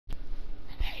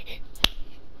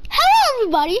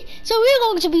everybody, so we're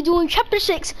going to be doing chapter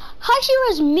 6,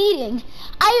 Hashira's meeting.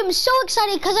 I am so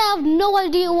excited because I have no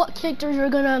idea what characters we're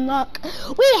gonna unlock.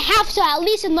 We have to at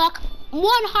least unlock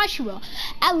one Hashira,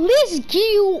 at least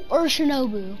Giyu or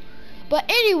Shinobu. But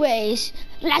anyways,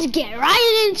 let's get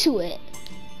right into it.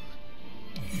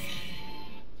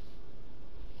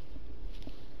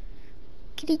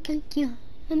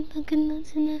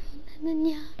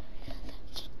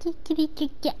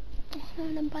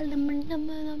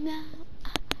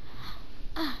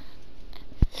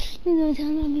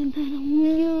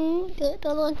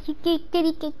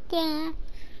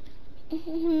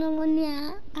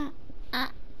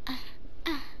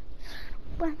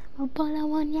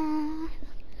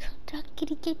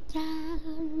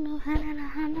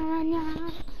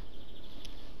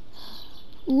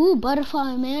 Ooh,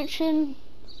 butterfly mansion.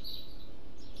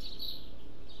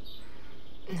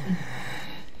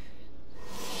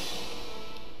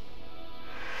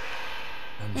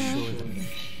 I'm sure that...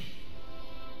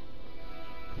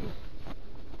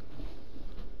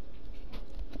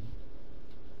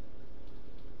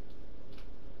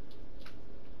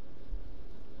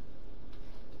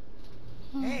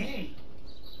 Hey,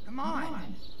 come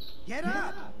on, get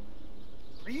up.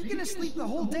 Are you gonna sleep the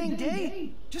whole dang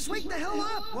day? Just wake the hell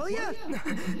up, will ya?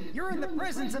 You're in the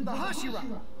presence of the Hashira.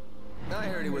 I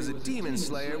heard he was a demon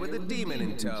slayer with a demon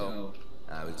in tow.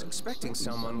 I was expecting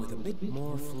someone with a bit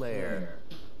more flair.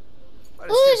 But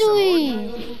it's just some ordinary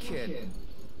little kid.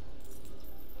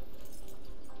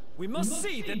 We must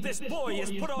see that this boy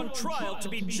is put on trial to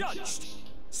be judged.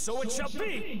 So it shall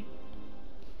be.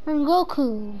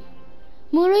 Rengoku,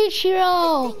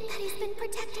 Murichiro,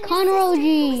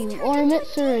 Kanroji, or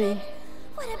Mitsuri.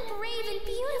 What a brave and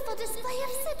beautiful display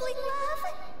of sibling love.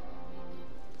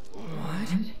 What?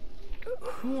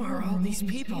 Who are all these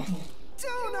people?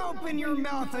 Don't open your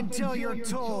mouth until you're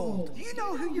told. Do you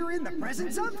know who you're in the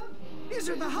presence of? These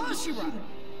are the Hashira.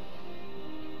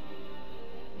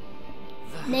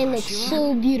 They look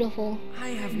so beautiful. I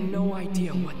have no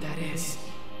idea what that is.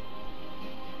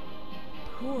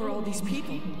 Who are all these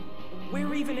people?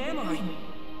 Where even am I?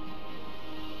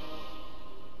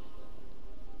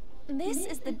 This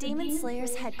is the Demon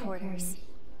Slayer's headquarters.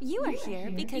 You are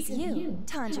here because you,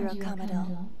 Tanjiro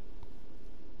Kamado,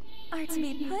 are to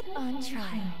be put on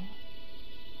trial.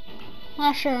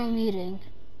 Hashira meeting.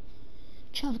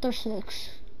 Chapter 6.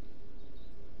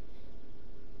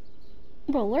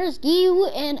 Bro, where's Giyu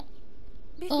and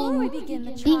Before we begin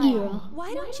the trial,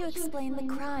 why don't you explain the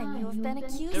crime you have been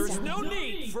accused There is of? no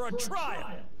need for a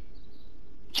trial.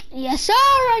 Yes, sir,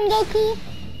 Rengoku.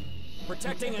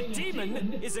 Protecting a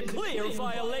demon is a clear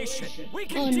violation. We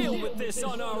can deal with this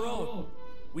on our own.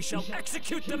 We shall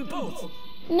execute them both.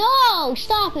 No,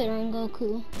 stop it,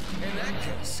 Rengoku. In that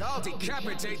case, I'll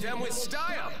decapitate them with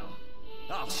style.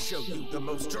 I'll show you the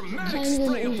most dramatic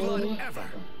spray of blood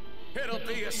ever. It'll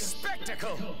be a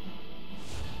spectacle.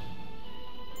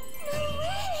 No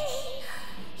way!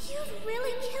 You'd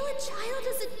really kill a child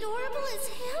as adorable as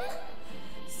him?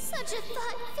 Such a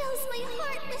thought fills my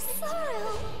heart with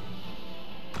sorrow.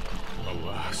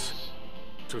 Alas,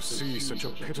 to see such a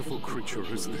pitiful creature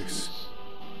as this,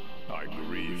 I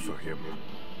grieve for him.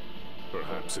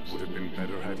 Perhaps it would have been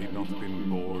better had he not been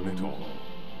born at all.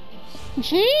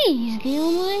 Jeez,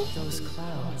 Gilman. Those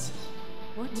clouds.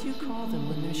 What do you call them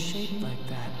when they're shaped like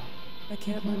that? I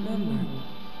can't remember.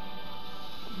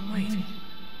 Wait,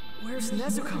 where's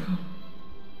Nezuko?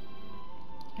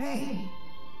 Hey,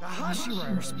 the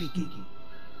Hashira are speaking.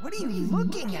 What are you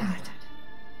looking at?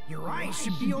 Your eyes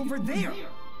should be over there.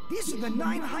 These are the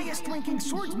 9 highest ranking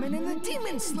swordsmen in the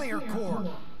Demon Slayer Corps.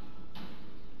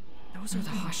 Those are the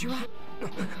Hashira?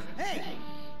 Hey!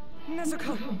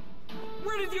 Nezuko,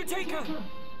 where did you take her?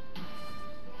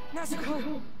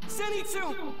 Nezuko,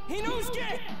 Zenitsu,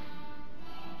 Hinosuke,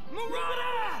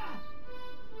 Murata!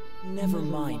 Never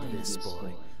mind this,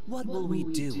 boy. What will we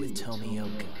do with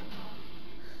Tomioka?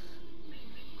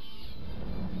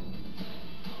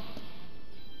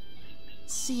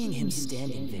 Seeing him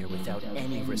standing there without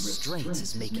any restraints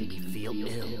is making me feel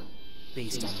ill.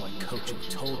 Based on what Kocho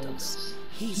told us,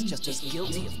 he's just as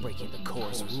guilty of breaking the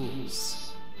Corps'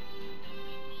 rules.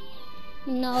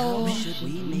 No. How should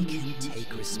we make him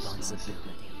take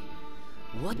responsibility?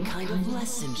 What kind of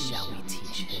lesson shall we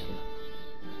teach him?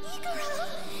 Igoro,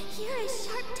 you're as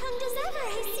sharp-tongued as ever, I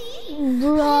see.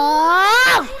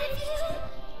 Bro!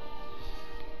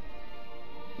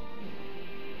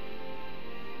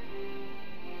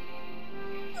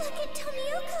 Look at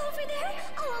Tomioka over there,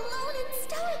 all alone and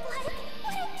stoic-like.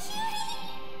 What a cutie!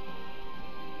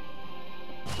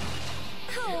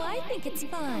 Oh, I think it's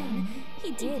fine.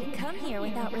 He did come here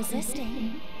without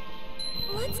resisting.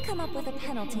 Let's come up with a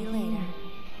penalty later.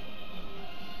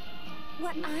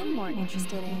 What I'm more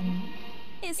interested in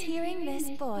is hearing this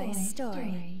boy's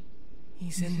story.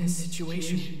 He's in this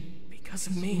situation because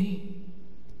of me.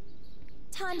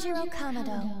 Tanjiro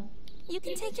Kamado, you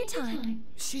can take your time.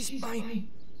 She's my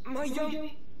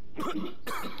young...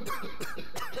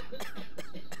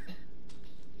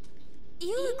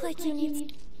 You look like you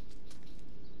need...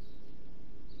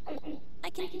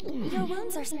 Your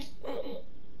wounds are...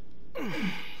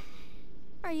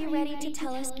 Are you ready to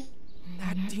tell us?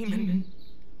 That demon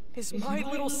is my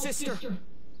little sister.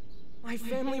 My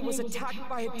family was attacked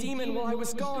by a demon while I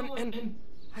was gone, and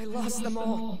I lost them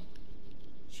all.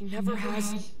 She never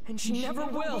has, and she never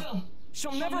will.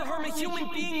 She'll never harm a human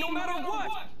being, no matter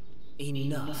what!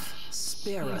 Enough.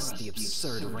 Spare us the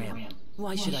absurd rant.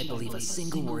 Why should I believe a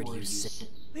single word you say?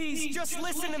 Please, just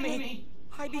listen to me.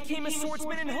 I became a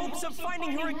swordsman in hopes of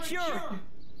finding her a cure.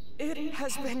 It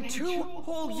has been 2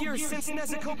 whole years since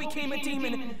Nezuko became a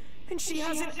demon, and she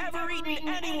hasn't ever eaten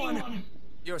anyone.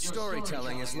 Your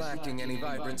storytelling is lacking any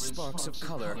vibrant sparks of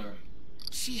color.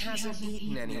 She hasn't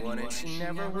eaten anyone, and she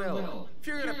never will. If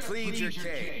you're gonna plead your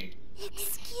case...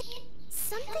 Excuse...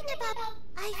 Something about...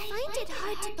 I find it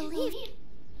hard to believe.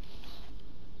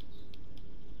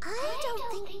 I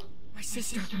don't think... My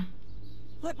sister.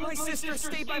 Let my sister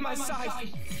stay by my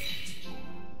side.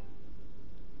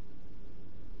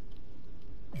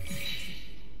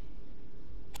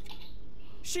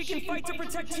 She can fight to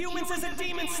protect humans as a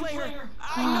demon slayer.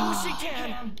 I know she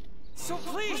can. So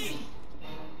please.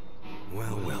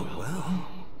 Well, well, well.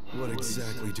 What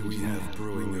exactly do we have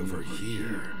brewing over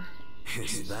here?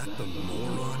 Is that the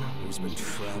moron who's been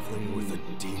traveling with a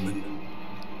demon?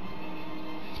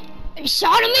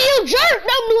 Shot at me, you jerk!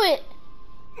 Don't do it!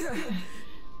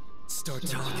 Start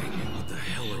talking. What the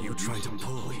hell are you trying to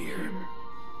pull here?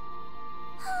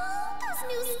 Oh, those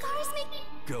new scars make me...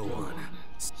 Go on.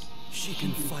 She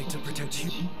can fight to protect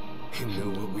you. You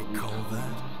know what we call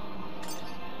that?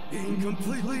 Being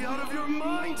completely out of your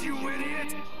mind, you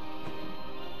idiot!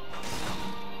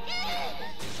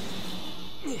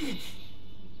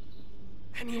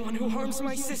 Anyone who harms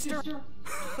my sister...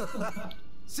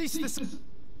 Cease this...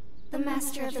 The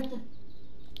master of the...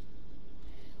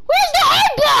 Where's the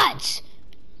headbutt?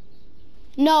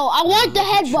 No, I want the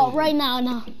headbutt right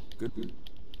now. Good.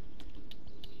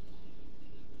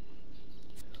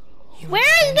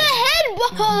 Where's the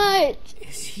headbutt?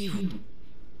 Is he...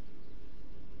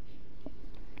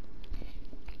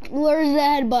 Where's the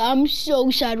headbutt? I'm so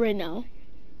sad right now.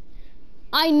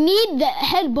 I need the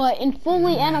headbutt in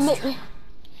fully animated.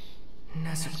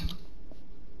 Nezuko.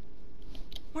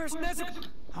 Where's Nezuko?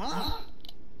 Huh?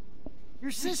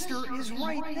 Your sister is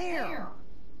right there.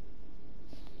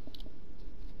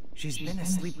 She's been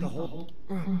asleep the whole...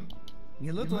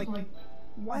 You look like...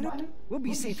 Why don't... We'll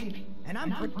be safe. And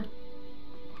I'm pretty...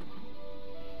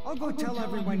 I'll go tell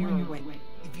everyone you're awake.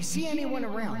 If you see anyone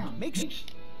around, make sure...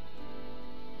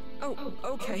 Oh,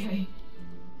 okay.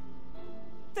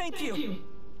 Thank you.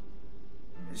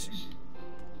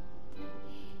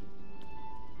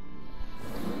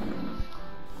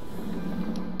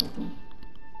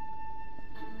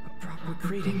 A proper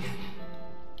greeting.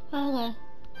 Okay.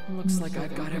 Looks like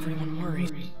I've got everyone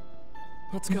worried.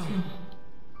 Let's go.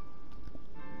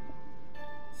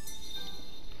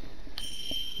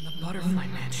 The Butterfly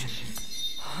Mansion.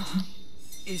 Huh?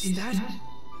 Is that...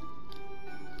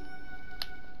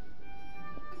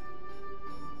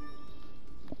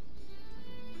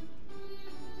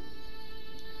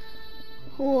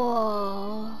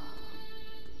 Whoa.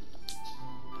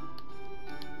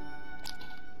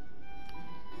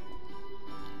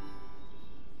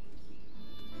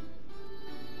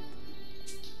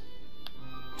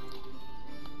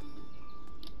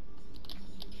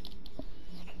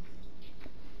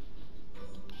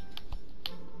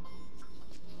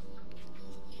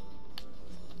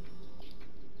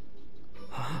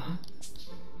 Huh?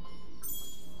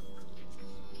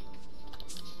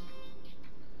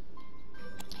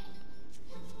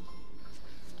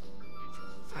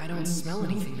 I don't smell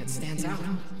anything that stands out.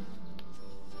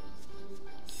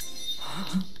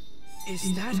 Huh?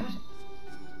 Is that...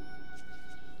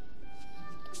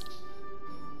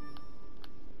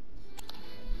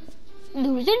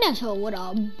 Dude, Nezuko would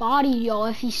have body yo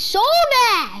if he sold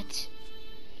that!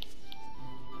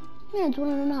 Man, it's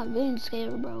one of not being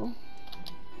scared, bro.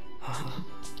 Huh?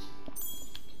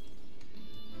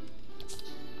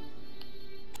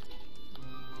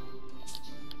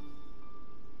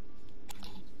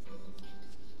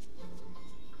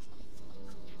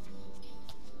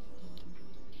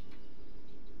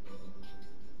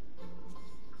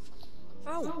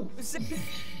 Oh,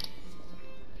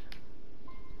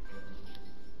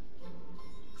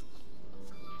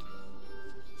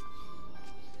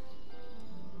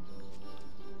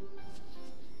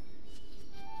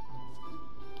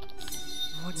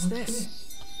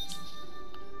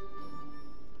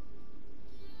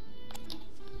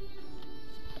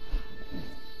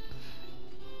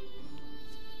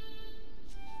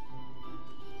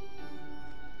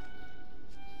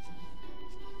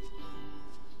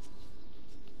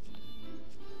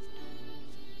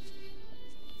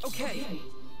 Okay.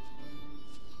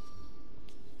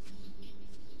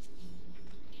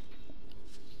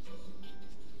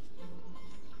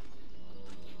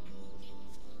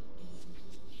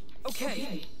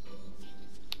 Okay.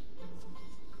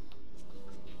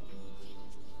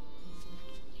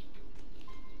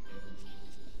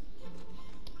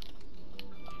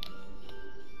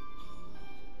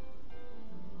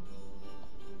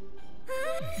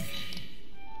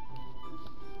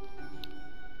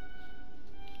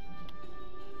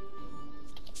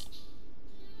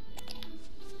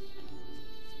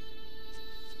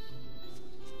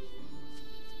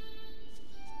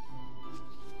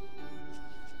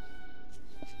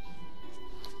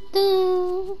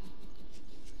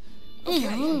 Hey,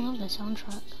 I really love the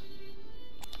soundtrack.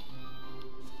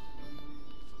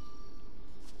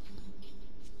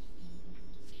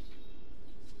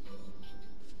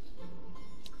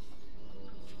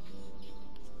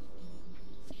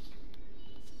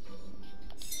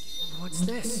 What's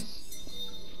this?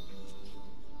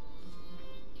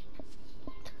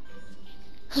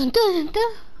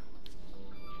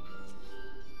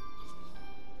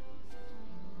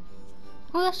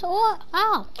 Oh, that's all.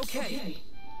 Ow. Okay.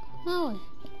 No.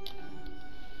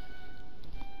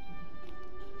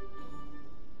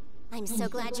 I'm so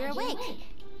glad you're awake.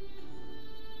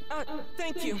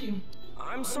 Thank you.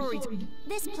 I'm sorry to...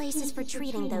 This place is for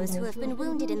treating those who have been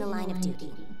wounded in the line of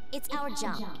duty. It's our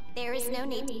job. There is no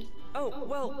need. Oh,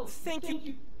 well, thank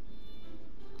you.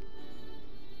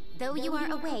 Though you are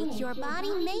awake, your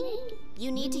body may...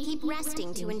 You need to keep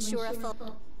resting to ensure a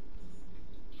full...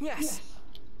 Yes.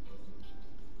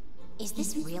 Is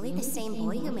this really the same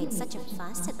boy who made such a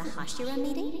fuss at the Hashira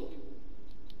meeting?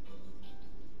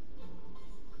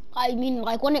 I mean,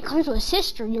 like, when it comes to a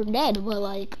sister, you're dead, but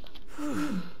like...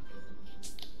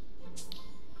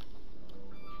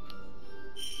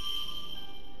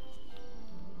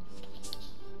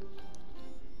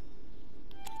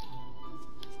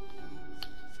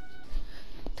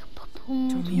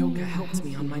 Tomioka helped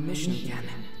me on my mission again.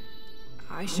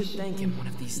 I should thank him one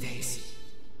of these days.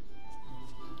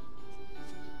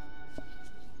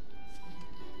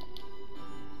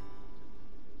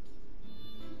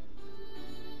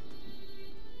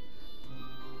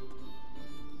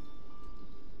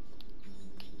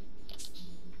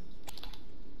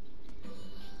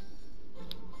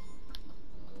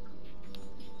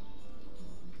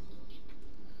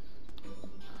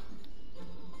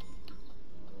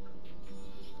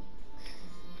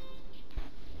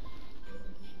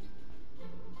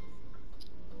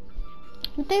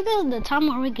 I think this is the time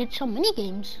where we get some mini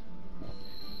games.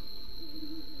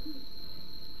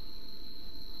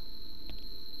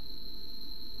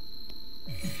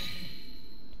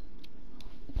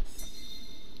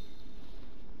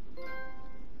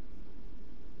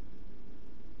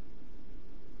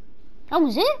 That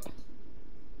was it?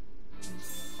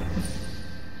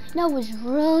 That was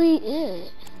really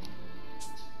it.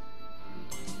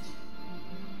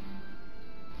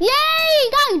 Yay!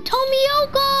 Got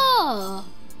Tomioka!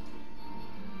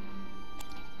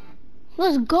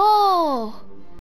 Let's go!